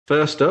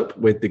First up,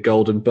 with the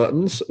golden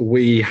buttons,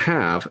 we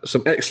have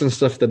some excellent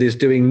stuff that is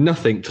doing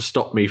nothing to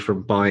stop me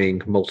from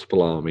buying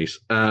multiple armies.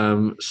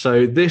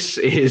 So this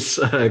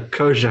is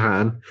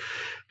Kojahan,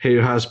 who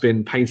has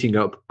been painting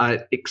up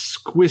an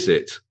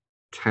exquisite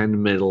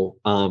 10 mil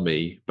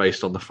army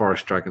based on the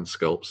Forest Dragon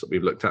sculpts that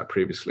we've looked at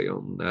previously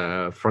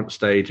on Front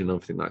Stage and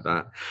everything like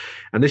that.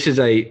 And this is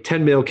a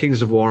 10 mil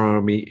Kings of War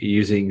army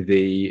using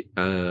the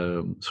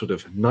sort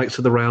of Knights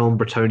of the Realm,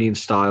 Bretonnian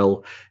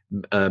style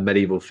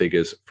medieval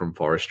figures from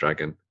Forest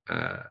Dragon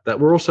that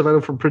were also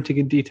available from Printing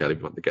in Detail if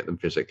you want to get them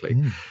physically.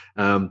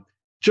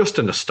 Just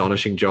an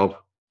astonishing job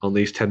on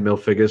these 10 mil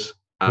figures.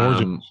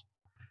 I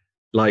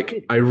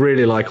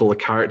really like all the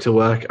character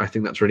work. I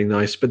think that's really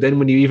nice. But then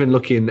when you even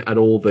look in at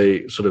all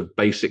the sort of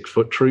basic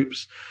foot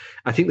troops,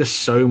 I think there's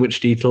so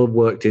much detail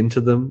worked into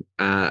them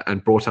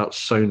and brought out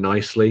so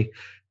nicely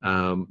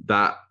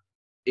that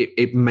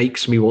it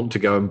makes me want to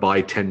go and buy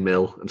 10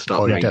 mil and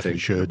start painting.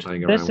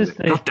 Playing around with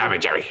it. God damn it,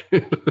 Jerry.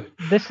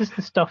 This is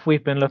the stuff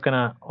we've been looking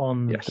at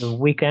on the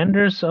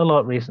Weekenders a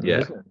lot recently,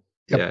 isn't it?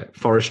 Yeah,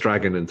 Forest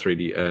Dragon and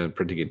 3D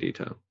Printing in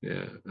Detail.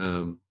 Yeah.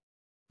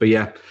 But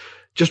yeah,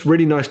 just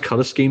really nice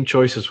color scheme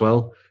choice as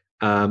well.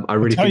 I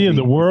really tell you,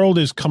 the world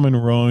is coming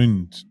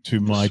around to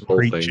my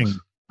preaching things.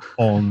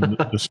 On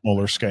the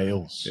smaller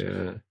scales.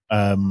 Yeah.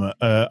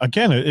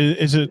 Again,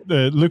 is it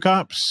Luke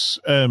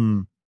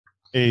Apps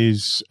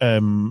is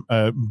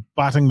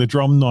batting the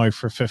drum now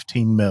for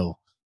 15 mil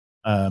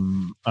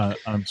and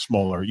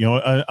smaller.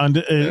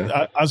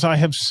 As I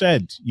have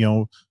said,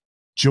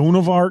 Joan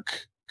of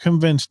Arc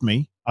convinced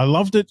me. I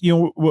loved it,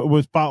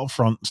 with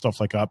Battlefront and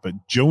stuff like that, but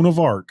Joan of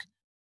Arc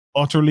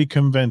utterly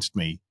convinced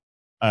me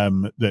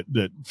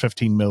that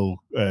 15 mil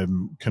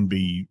can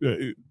be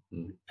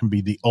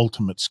the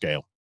ultimate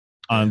scale,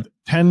 and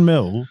 10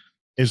 mil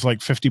is like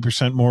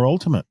 50% more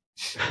ultimate.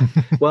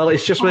 Well,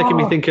 it's just making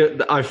me think.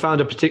 I found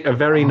a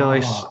very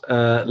nice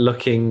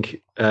looking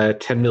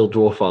 10 mil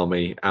dwarf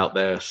army out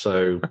there,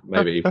 so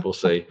maybe we'll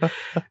see.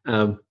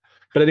 But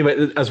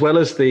anyway, as well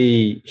as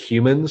the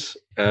humans,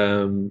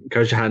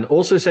 Kojahan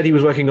also said he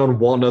was working on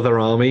one other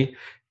army.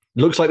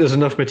 Looks like there's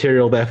enough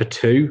material there for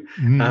two.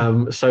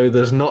 So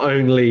there's not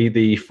only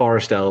the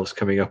forest elves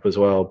coming up as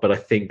well, but I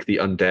think the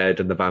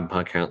undead and the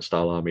vampire count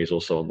style army is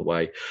also on the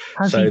a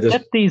Has he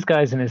dipped these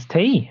guys in his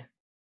tea?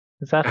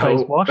 Is that how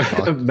he's washed?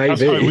 Maybe.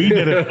 That's how we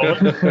did it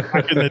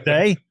back in the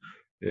day.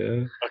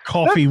 Yeah. A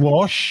coffee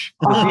wash.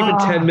 There's even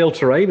 10 mil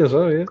terrain as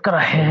well, yeah. It's got a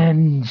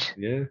henge.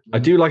 Yeah. I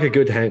do like a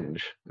good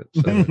henge.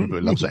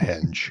 Everybody loves a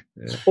henge.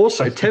 Yeah.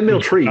 Also, 10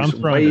 mil trees,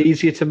 way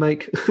easier to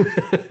make.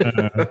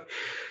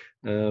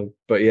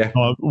 But yeah.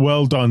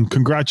 Well done.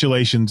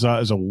 Congratulations.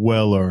 That is a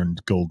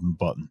well-earned golden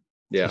button.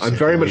 Yeah, I'm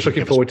very much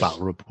looking forward to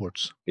battle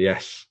reports.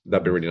 Yes,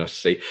 that'd be really nice to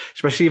see,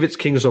 especially if it's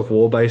Kings of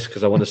War base,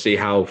 because I want to see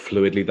how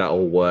fluidly that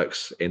all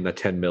works in the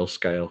 10 mil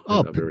scale.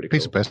 That'd be really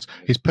piece cool. of best.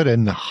 He's put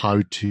in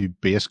how to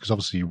base, because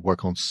obviously you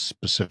work on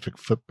specific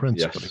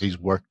footprints, but he's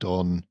worked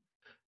on.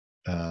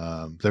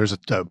 There's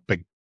a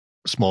big,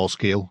 small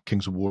scale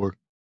Kings of War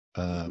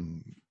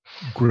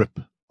group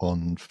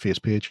on face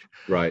page,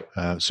 right?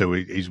 So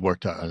he's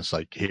worked out, and it's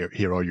like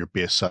here are your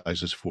base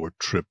sizes for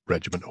troop,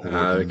 regiment, horde,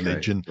 and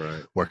legion,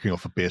 working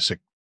off a basic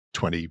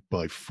 20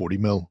 by 40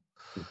 mil.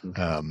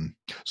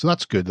 So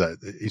that's good that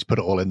he's put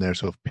it all in there.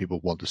 So if people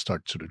want to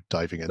start sort of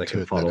diving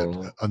into it,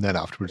 and then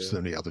afterwards, the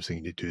only other thing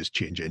you need to do is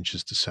change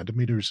inches to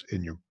centimeters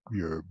in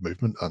your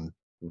movement, and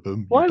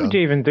boom. Why would you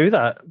even do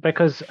that?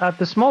 Because at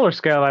the smaller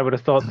scale, I would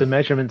have thought the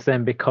measurements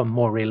then become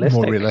more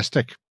realistic. More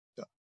realistic.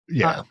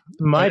 Yeah,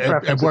 my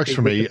preference it works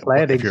for me.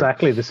 Play it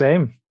exactly the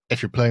same.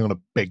 If you're playing on a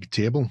big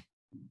table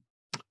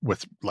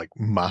with like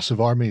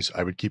massive armies,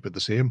 I would keep it the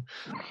same.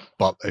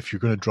 But if you're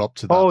going to drop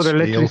to that they're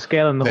literally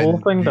scaling the whole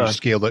thing down.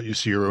 Scale that you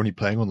see, you're only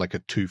playing on like a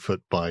 2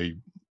 foot by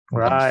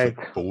 1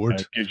 foot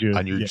board,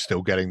 and you're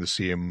still getting the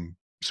same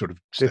sort of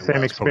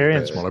same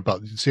experience, smaller, but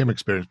the same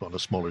experience, but on a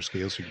smaller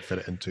scale, so you can fit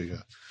it into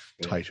a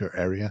tighter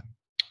area.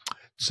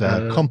 It's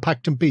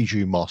compact and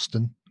bijou,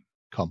 Moston.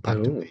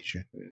 Compact and bijou.